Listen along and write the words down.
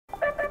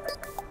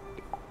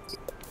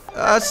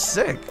That's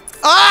sick.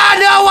 Ah,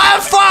 no, why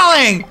I'm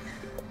falling?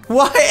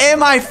 Why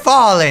am I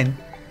falling?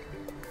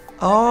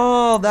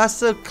 Oh, that's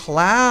the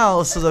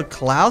clouds. So the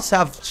clouds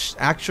have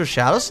actual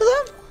shadows to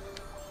them?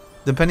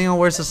 Depending on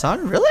where's the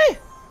sun? Really?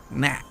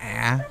 Nah.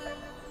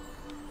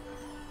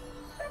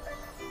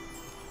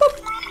 Boop.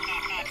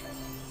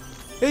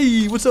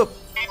 Hey, what's up?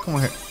 Come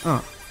on here.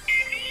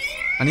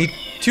 I need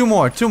two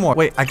more.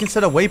 Wait, I can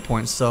set a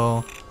waypoint,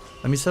 so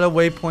let me set a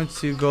waypoint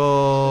to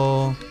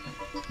go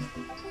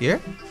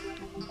here.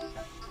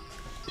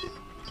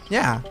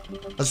 Yeah.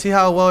 Let's see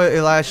how well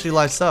it actually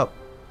lights up.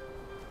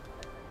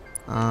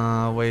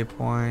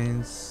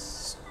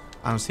 Waypoints.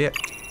 I don't see it.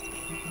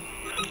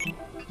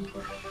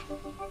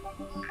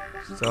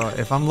 So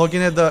if I'm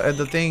looking at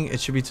the thing, it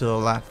should be to the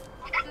left.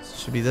 It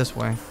should be this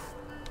way.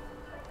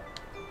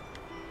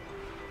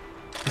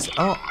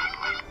 Oh.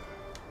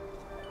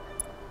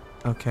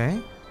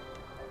 Okay.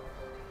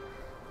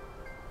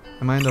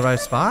 Am I in the right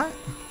spot?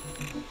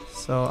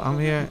 So I'm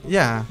here.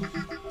 Yeah.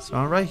 So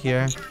I'm right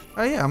here.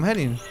 Oh yeah, I'm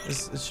heading.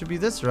 It should be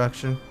this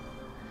direction.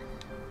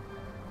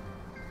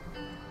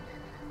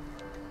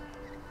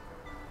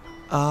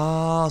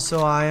 Oh,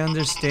 so I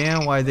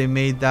understand why they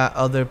made that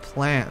other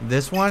plant.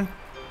 This one?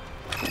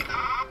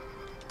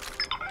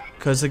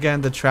 Because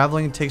again, the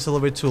traveling takes a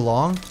little bit too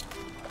long.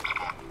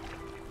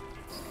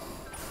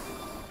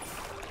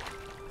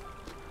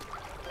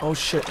 Oh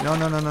shit. No.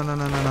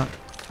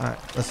 Alright,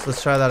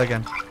 let's try that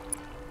again.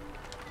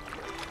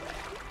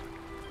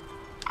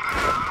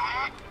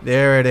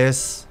 There it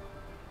is.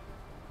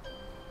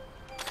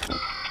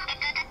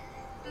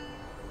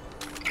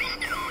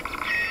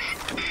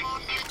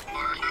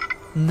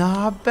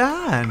 Not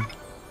bad.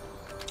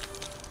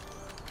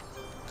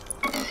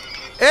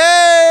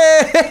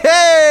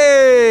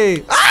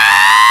 Hey!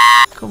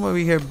 Ah! Come over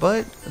here,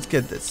 bud. Let's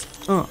get this.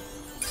 Alright,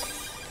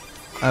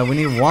 we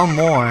need one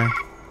more.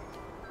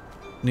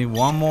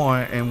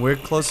 And we're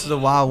close to the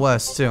Wild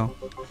West too.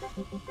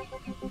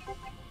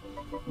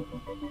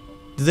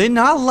 Do they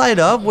not light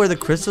up where the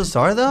crystals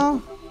are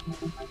though?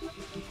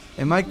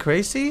 Am I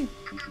crazy?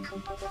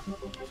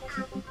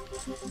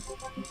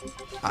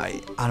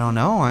 I don't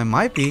know. I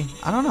might be.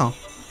 I don't know.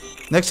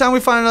 Next time we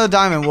find another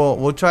diamond,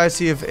 we'll try to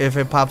see if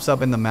it pops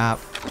up in the map.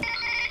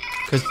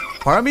 Cause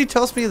part of me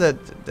tells me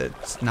that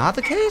that's not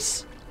the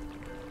case.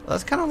 Well,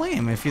 that's kind of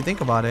lame if you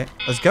think about it.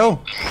 Let's go.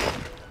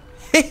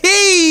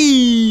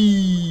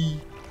 Hey!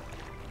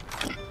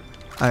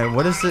 Alright,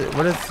 what is it?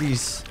 What are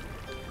these?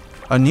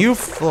 A new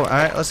floor.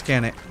 Alright, let's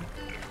scan it.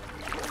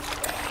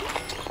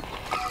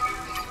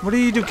 What do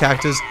you do,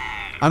 cactus?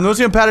 I'm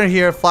noticing a pattern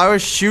here.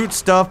 Flowers shoot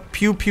stuff.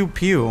 Pew, pew,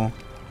 pew.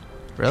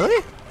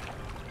 Really?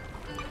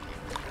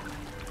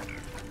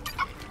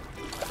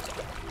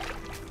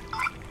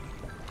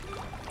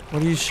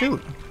 What do you shoot?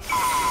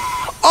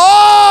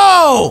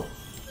 Oh!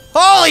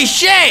 Holy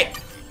shit!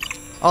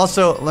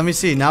 Also, let me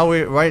see. Now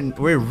we're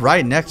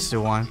right next to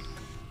one.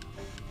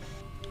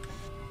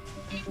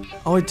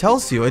 Oh, it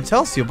tells you,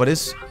 but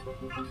it's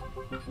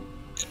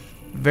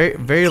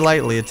very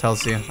lightly. It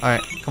tells you. All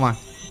right, come on.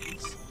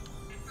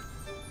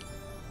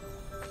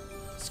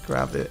 Let's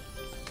grab it.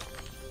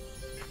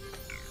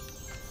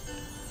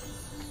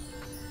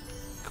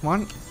 Come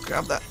on,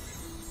 grab that.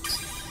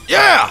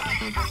 Yeah!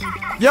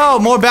 Yo,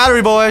 more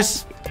battery,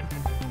 boys.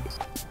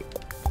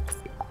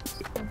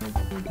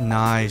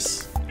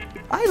 Nice.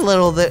 Hi,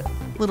 little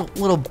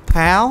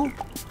pal.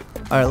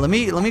 All right, let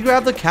me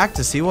grab the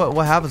cactus. See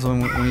what happens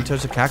when you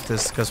touch the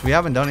cactus, because we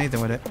haven't done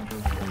anything with it.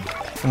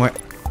 Come here.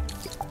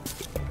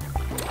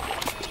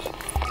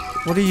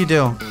 What do you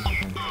do?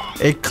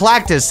 A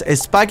cactus, a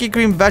spiky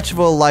green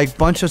vegetable-like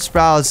bunch of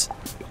sprouts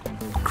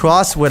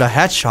crossed with a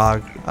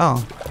hedgehog.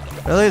 Oh,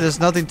 really? There's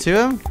nothing to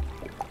him?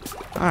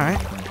 All right.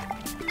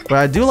 But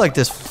I do like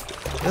this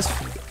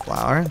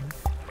flower.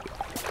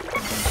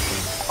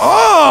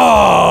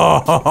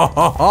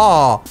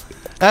 Oh!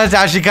 That's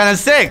actually kind of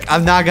sick.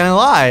 I'm not gonna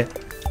lie.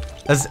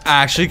 That's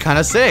actually kind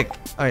of sick.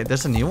 All right,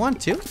 there's a new one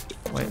too.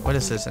 Wait, what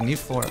is this? A new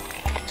floor.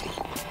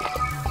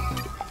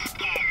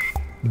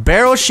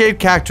 Barrel-shaped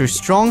cactus,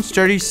 strong,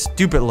 sturdy,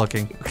 stupid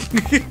looking.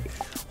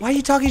 Why are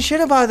you talking shit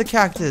about the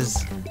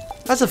cactus?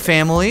 That's a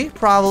family,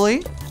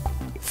 probably.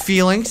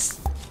 Feelings,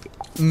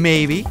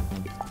 maybe.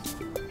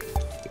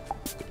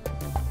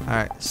 All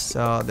right,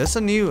 so there's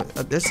a new,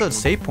 there's a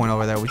save point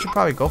over there. We should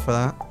probably go for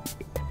that.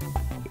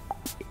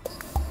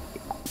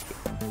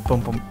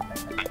 Boom, boom.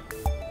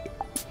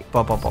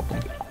 Boom, boom, boom, boom.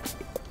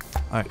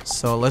 All right,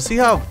 so let's see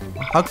how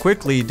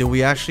quickly do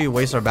we actually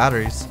waste our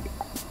batteries.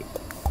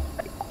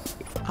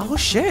 Oh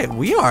shit,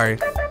 we're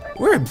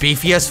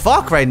beefy as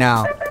fuck right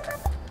now.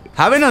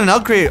 Having an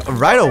upgrade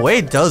right away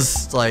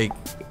does like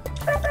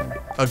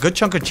a good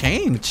chunk of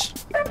change.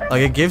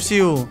 Like it gives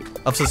you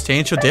a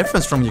substantial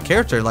difference from your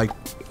character. Like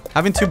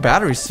having 2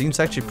 batteries seems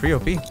actually pretty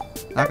OP.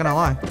 Not gonna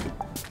lie.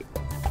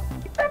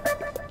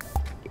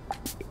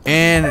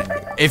 And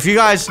if you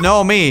guys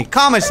know me,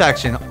 comment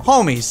section,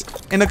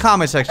 homies, in the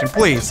comment section,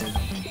 please.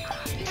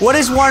 What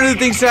is one of the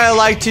things that I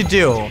like to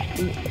do?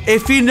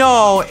 If you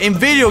know, in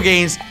video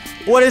games,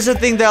 what is the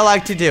thing that I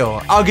like to do?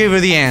 I'll give you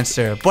the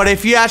answer. But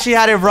if you actually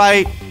had it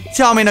right,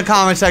 tell me in the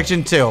comment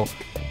section too.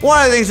 One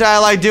of the things that I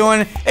like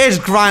doing is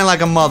grind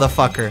like a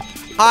motherfucker.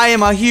 I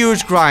am a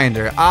huge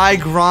grinder. I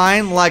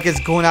grind like it's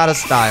going out of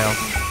style.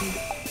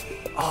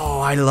 Oh,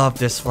 I love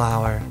this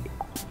flower.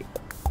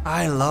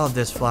 I love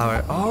this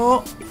flower.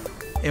 Oh,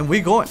 and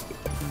we going.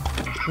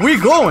 We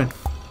going.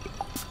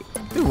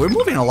 Dude, we're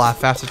moving a lot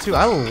faster too.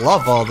 I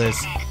love all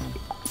this.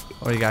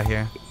 What do you got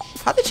here?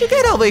 How did you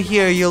get over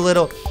here, you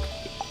little...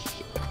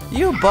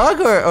 You a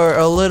bug or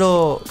a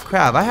little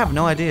crab? I have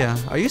no idea.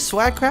 Are you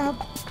swag crab?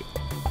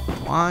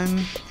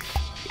 One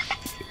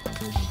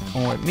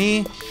with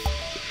me.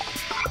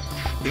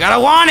 You gotta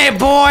want it,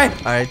 boy!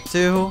 Alright,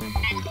 2.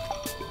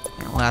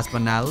 And last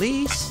but not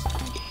least,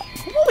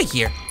 come over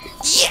here.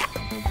 Yeah!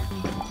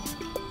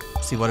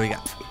 Let's see, what do we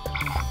got?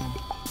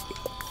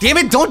 Damn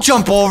it, don't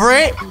jump over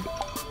it!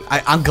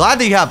 I'm glad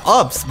that you have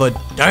ups, but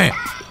damn.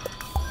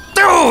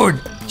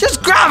 Dude!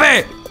 Just grab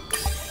it!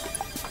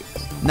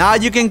 Now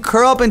you can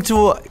curl up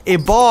into a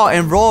ball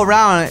and roll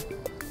around.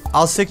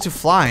 I'll stick to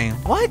flying.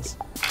 What?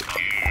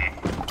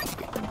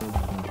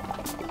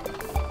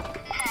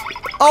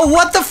 Oh,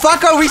 what the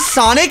fuck? Are we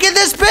Sonic in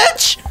this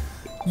bitch?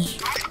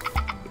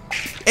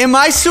 Am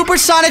I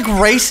supersonic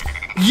race?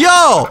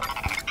 Yo!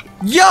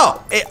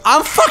 Yo!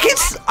 I'm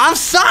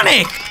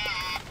Sonic!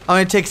 Oh,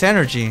 it takes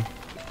energy.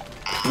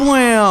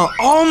 Well,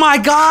 oh my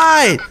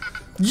god!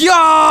 Yo!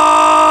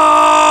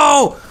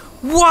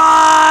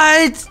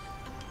 What?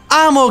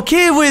 I'm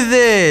okay with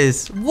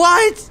this.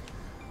 What?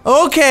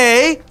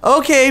 Okay.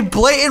 Okay.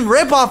 Blatant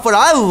ripoff, but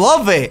I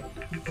love it.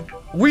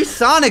 We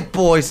Sonic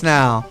boys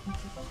now.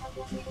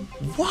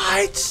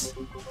 What?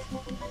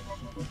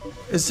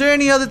 Is there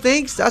any other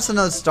things? That's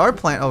another star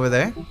plant over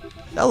there.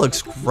 That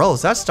looks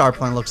gross. That star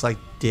plant looks like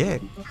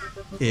dick.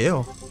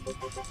 Ew.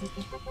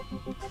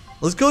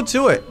 Let's go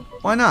to it.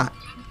 Why not?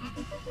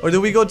 Or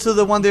do we go to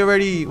the one we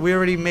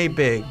already made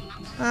big?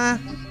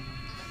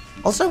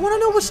 Also, I want to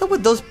know what's up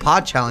with those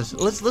pod challenges.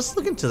 Let's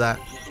look into that.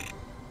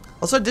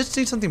 Also, I did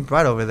see something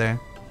bright over there.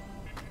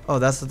 Oh,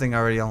 that's the thing I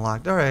already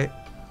unlocked. All right.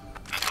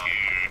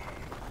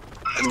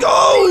 Let's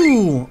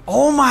go!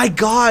 Oh my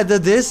god, the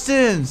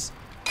distance.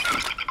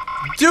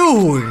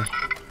 Dude.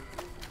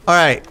 All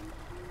right.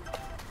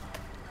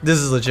 This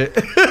is legit.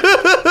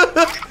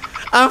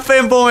 I'm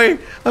fanboying.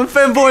 I'm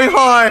fanboying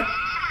hard.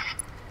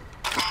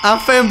 I'm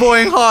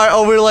fanboying hard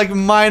over like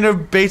minor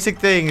basic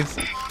things.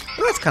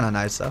 Well, that's kind of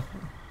nice though.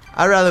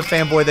 I'd rather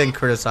fanboy than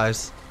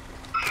criticize.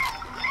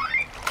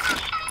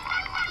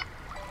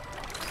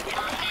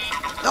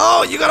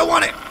 Oh, you gotta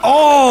want it.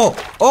 Oh,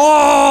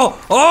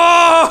 oh,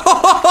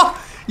 oh.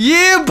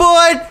 Yeah,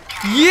 bud.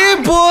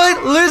 Yeah,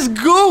 bud. Let's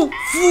go.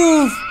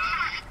 Oof.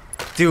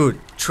 Dude,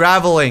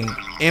 traveling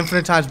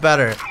infinite times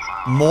better.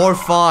 More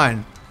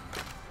fun.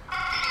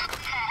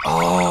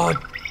 Oh,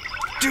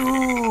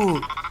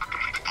 dude.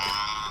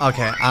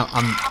 Okay,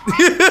 I'm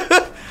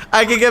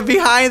I can get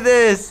behind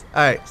this.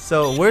 All right,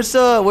 so where's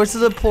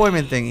the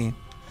deployment thingy?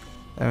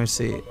 Let me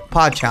see.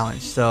 Pod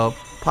challenge. So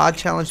pod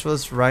challenge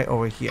was right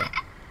over here.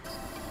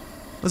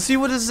 Let's see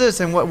what is this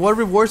and what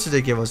rewards did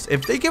they give us?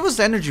 If they give us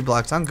energy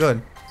blocks, I'm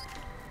good.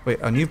 Wait,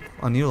 a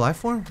new life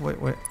form?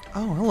 Wait.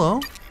 Oh,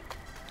 hello.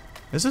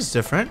 This is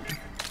different.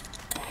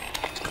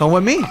 Come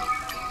with me.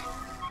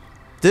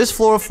 This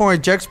floral form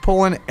ejects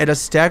pollen at a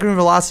staggering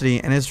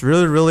velocity and it's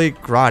really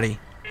grotty.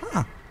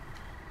 Huh.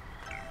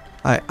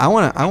 Alright, I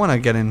wanna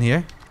get in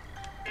here.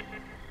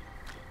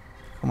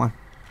 Come on.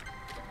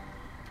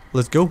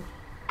 Let's go.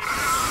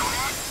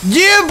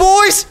 Yeah,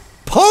 boys!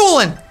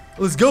 Poland!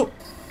 Let's go.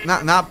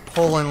 Not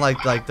Poland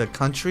like the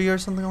country or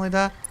something like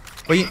that.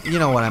 But you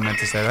know what I meant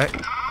to say, right?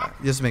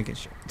 Just making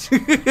sure.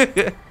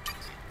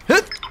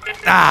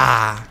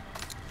 Ah.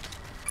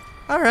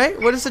 Alright,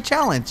 what is the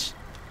challenge?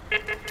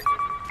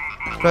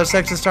 Press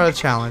X to start a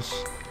challenge.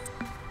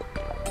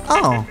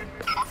 Oh.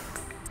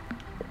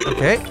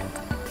 Okay.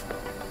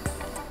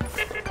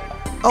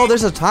 Oh,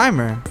 there's a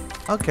timer.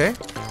 Okay.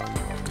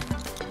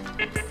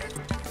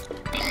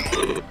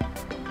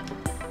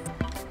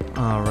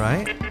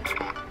 Alright.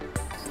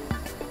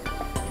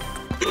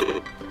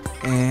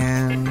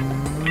 And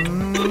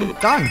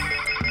done.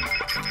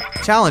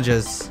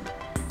 Challenges.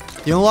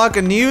 You unlock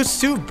a new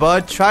suit,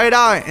 bud. Try it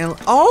out and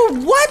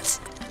oh, what?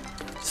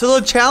 So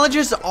the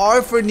challenges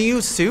are for new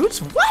suits?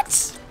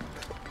 What?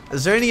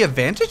 Is there any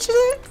advantage to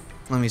it?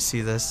 Let me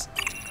see this.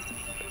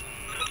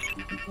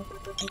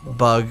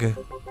 Bug.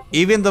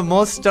 Even the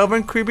most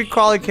stubborn creepy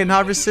crawler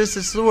cannot resist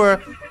the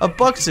lure of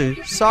bug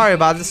suit. Sorry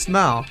about the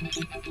smell.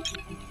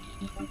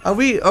 Are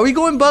we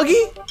going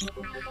buggy?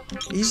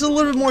 He's a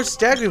little bit more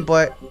staggering,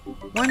 but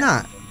why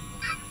not?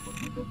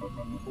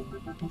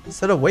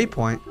 Set a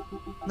waypoint.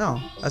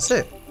 No, that's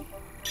it.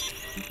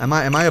 Am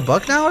I a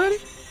bug now already?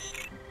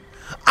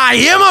 I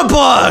am a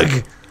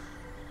bug!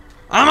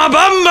 I'm a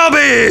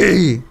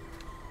bumblebee!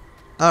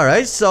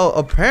 Alright, so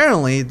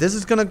apparently this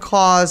is gonna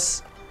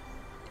cause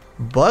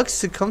bugs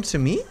to come to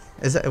me?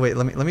 Is that wait,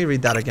 let me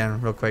read that again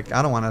real quick.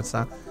 I don't wanna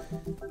sound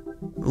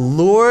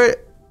lure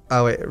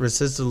Oh wait,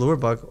 resist the lure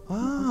bug.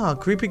 Ah,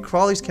 creepy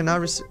crawlies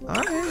cannot resist.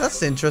 Alright,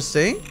 that's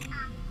interesting.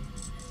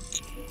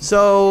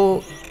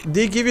 So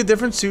they give you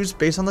different suits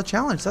based on the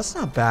challenge. That's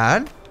not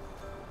bad.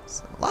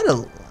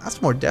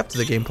 That's more depth to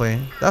the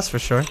gameplay. That's for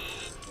sure.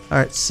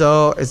 Alright,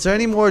 so is there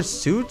any more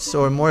suits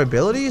or more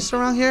abilities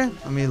around here?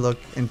 Let me look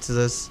into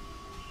this.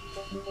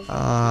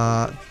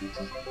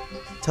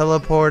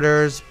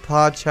 Teleporters,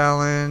 pod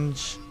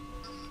challenge.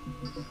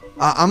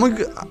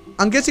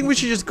 I'm guessing we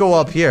should just go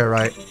up here,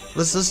 right?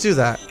 Let's do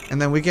that,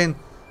 and then we can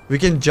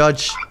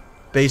judge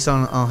based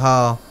on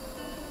how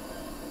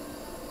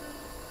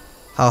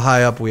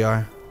high up we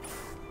are.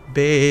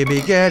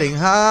 Baby, getting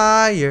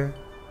higher,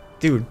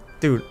 dude.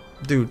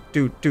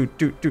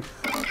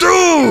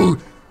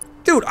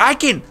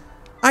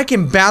 I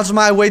can bounce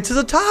my way to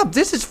the top.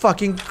 This is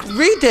fucking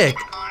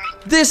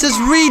This is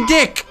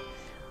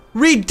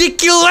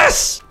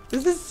ridiculous.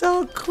 This is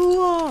so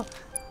cool.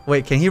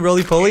 Wait, can he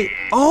roly-poly?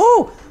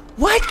 Oh,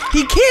 what?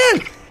 He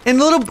can. And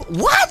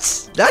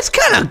what? That's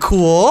kind of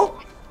cool.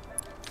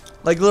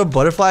 Like little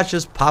butterflies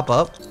just pop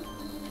up.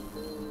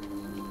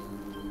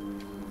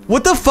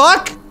 What the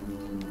fuck?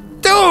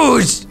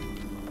 Dudes,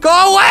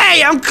 go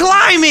away. I'm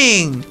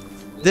climbing.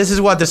 This is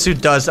what the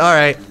suit does. All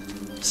right.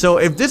 So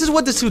if this is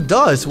what the suit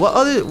does,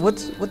 what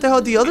the hell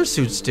do the other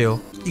suits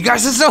do? You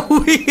guys are so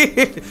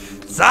weird.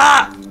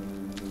 Stop.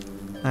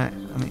 All right,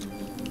 let me.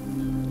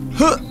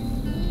 Huh.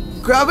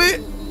 Grab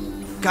it.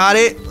 Got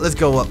it. Let's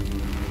go up.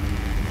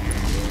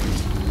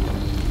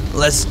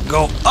 Let's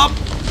go up.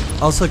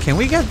 Also, can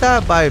we get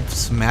that by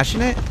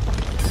smashing it?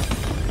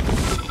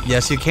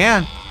 Yes, you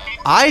can.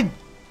 I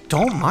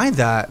don't mind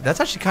that. That's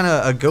actually kind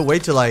of a good way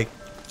to like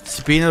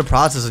speed up the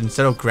process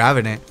instead of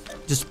grabbing it.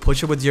 Just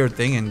push it with your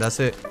thing and that's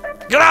it.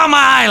 Get on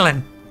my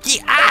island!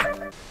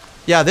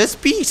 Yeah, this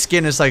bee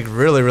skin is like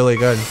really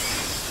good.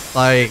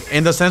 Like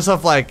in the sense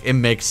of like it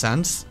makes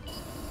sense.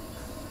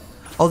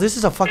 Oh, this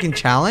is a fucking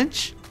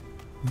challenge?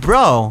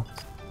 Bro.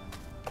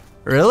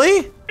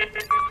 Really?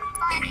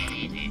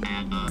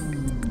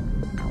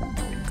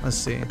 Let's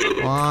see.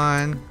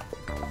 1,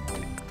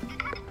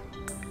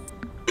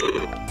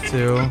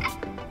 2.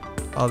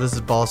 Oh, this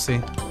is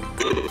ballsy.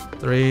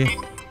 3.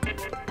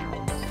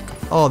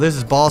 Oh, this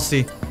is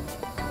ballsy.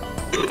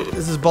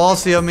 This is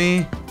ballsy of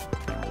me.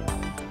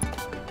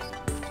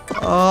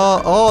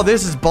 Oh,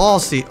 this is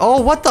ballsy.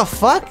 Oh, what the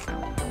fuck?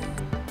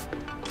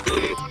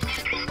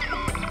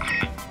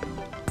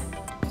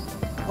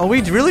 Are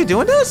we really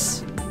doing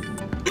this?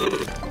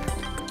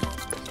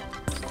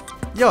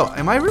 Yo,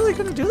 am I really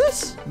gonna do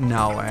this?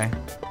 No way.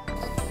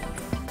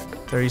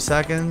 30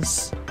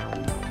 seconds.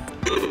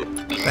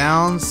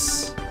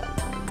 Bounce.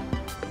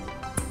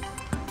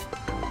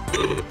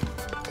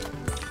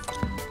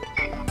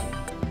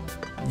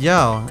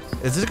 Yo,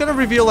 is this gonna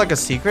reveal like a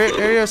secret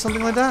area or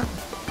something like that?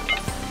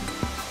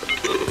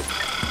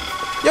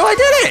 Yo, I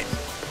did it!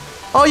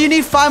 Oh, you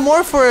need 5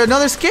 more for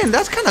another skin.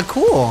 That's kind of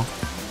cool,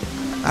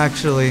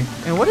 actually.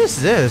 And what is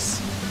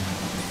this?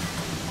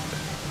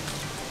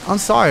 I'm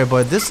sorry,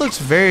 but this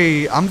looks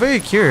I'm very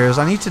curious.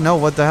 I need to know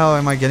what the hell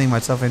am I getting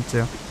myself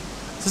into.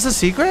 Is this a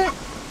secret?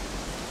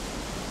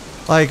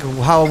 Like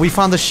how we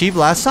found the sheep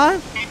last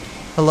time?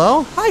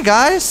 Hello? Hi,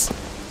 guys.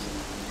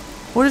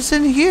 What is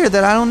in here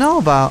that I don't know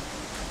about?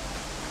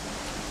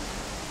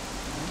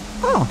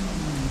 Oh,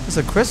 there's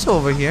a crystal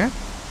over here.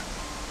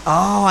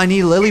 Oh, I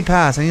need lily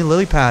pads.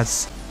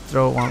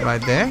 Throw one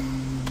right there.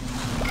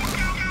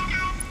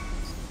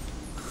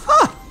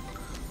 Huh.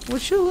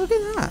 Would you look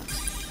at that?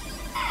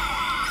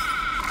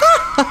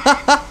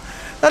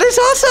 That is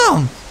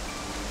awesome.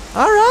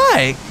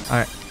 Alright.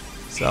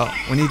 So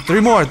we need 3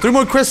 more. 3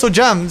 more crystal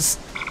gems.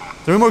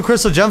 3 more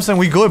crystal gems and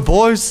we good,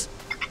 boys.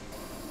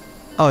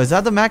 Oh, is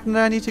that the magnet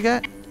that I need to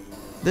get?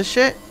 This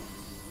shit?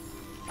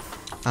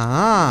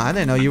 Ah, I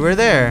didn't know you were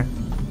there.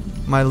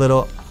 My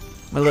little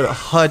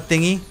HUD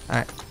thingy.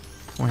 Alright.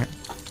 Come on here.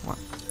 Come on.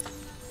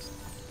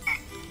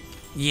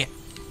 Yeah.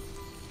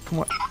 Come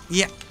on.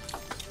 Yeah.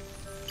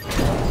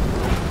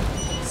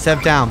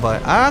 Step down,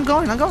 but I'm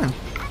going.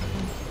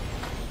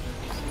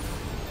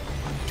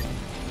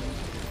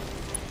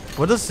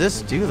 What does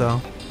this do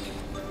though?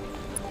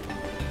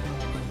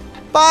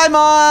 Bye,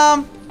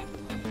 Mom!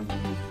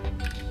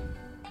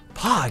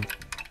 Pod,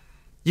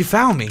 you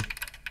found me.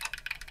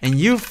 And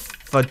you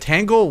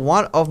fatangle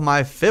one of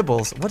my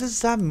fibbles. What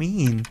does that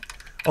mean?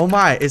 Oh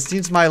my, it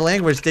seems my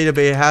language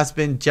database has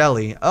been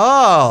jelly.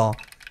 Oh!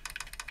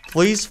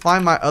 Please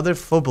find my other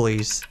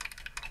fibblies.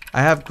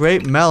 I have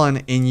great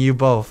melon in you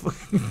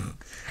both.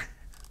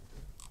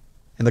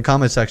 In the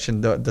comment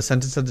section, the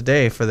sentence of the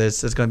day for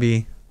this is going to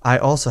be, I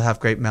also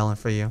have great melon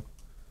for you.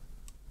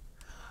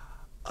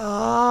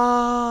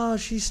 Oh,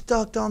 she's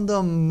stuck on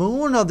the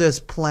moon of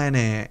this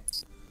planet.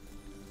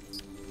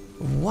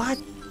 What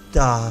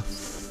the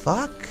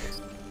fuck?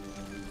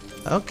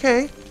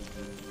 Okay.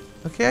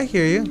 Okay, I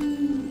hear you.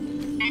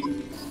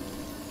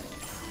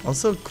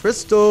 Also,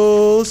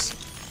 crystals.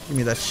 Give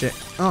me that shit.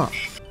 Oh,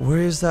 where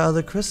is that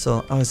other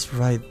crystal? Oh, it's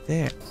right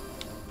there.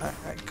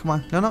 Come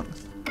on. No.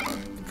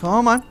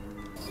 Come on.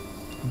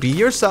 Be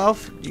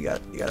yourself. You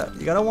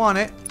gotta want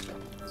it.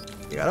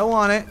 You gotta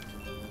want it.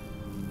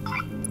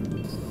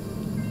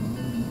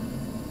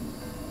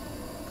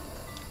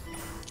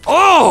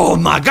 Oh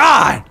my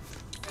god!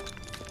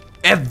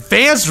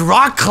 Advanced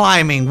rock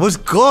climbing was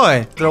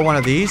good. Throw one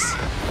of these.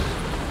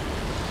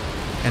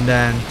 And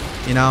then,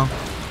 you know,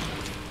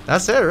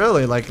 that's it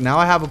really. Like now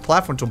I have a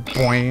platform to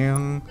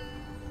boing.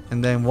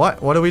 And then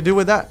what? What do we do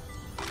with that?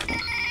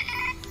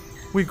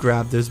 We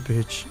grab this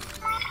bitch.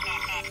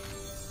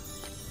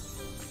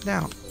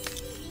 Now.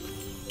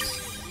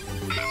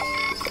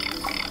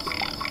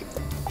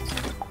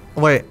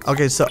 Wait,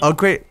 okay, so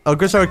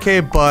upgrades are okay,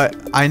 but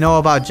I know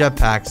about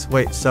jetpacks.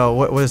 Wait, so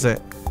what is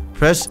it?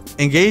 Press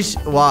engage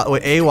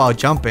with A while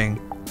jumping.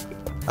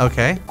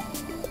 Okay.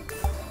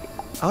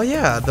 Oh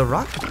yeah, the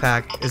rocket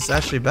pack is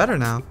actually better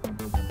now.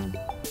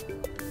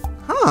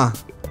 Huh.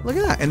 Look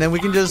at that. And then we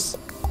can just...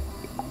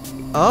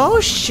 Oh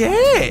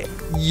shit.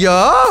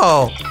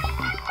 Yo.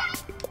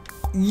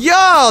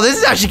 Yo, this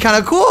is actually kind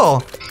of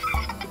cool.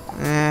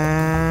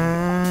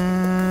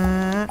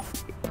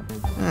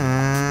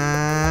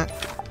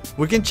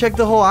 We can check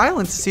the whole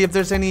island to see if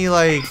there's any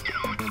like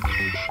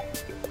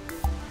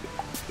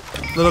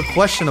little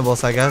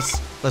questionables, I guess.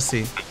 Let's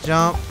see.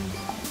 Jump.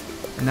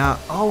 And now,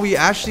 oh, we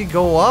actually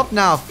go up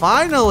now.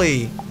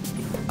 Finally.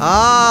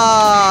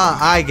 Ah,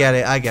 I get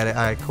it. I get it.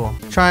 All right, cool.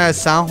 Try a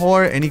sound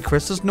horde. Any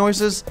crystals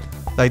noises?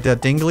 Like the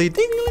dingly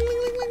ding, ling, ling,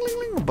 ling,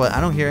 ling, ling, but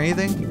I don't hear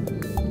anything.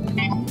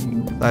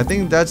 I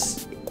think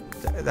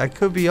that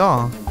could be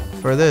all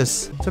for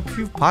this. There's a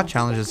few pot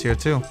challenges here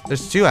too.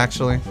 There's 2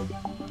 actually.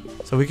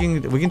 So we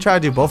can try to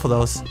do both of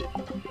those. There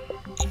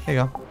you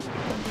go.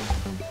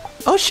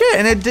 Oh shit,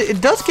 and it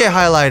does get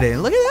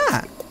highlighted. Look at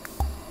that.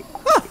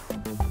 Huh.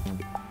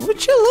 Look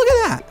at you, look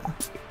at that.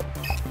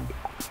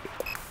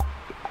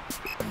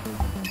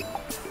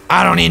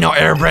 I don't need no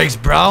air brakes,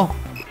 bro.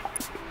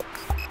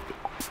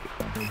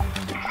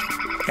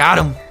 Got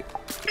him.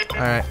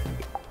 Alright.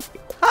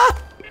 Ah!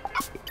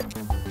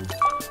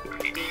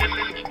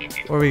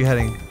 Where are we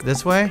heading?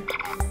 This way?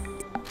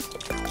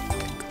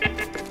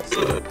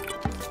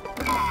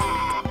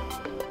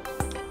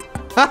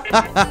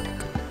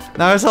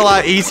 Now it's a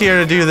lot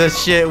easier to do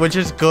this shit, which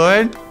is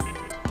good.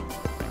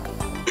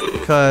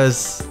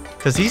 Cause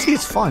easy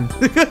is fun.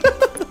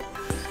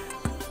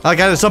 Like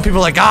some people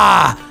are like,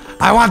 ah,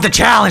 I want the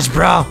challenge,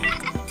 bro.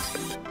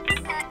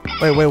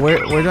 Wait, where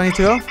do I need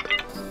to go?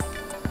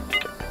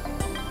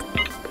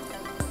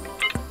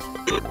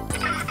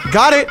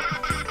 Got it.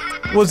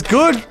 Was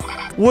good.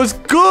 Was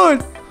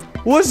good.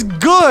 Was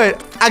good.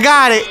 I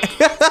got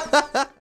it.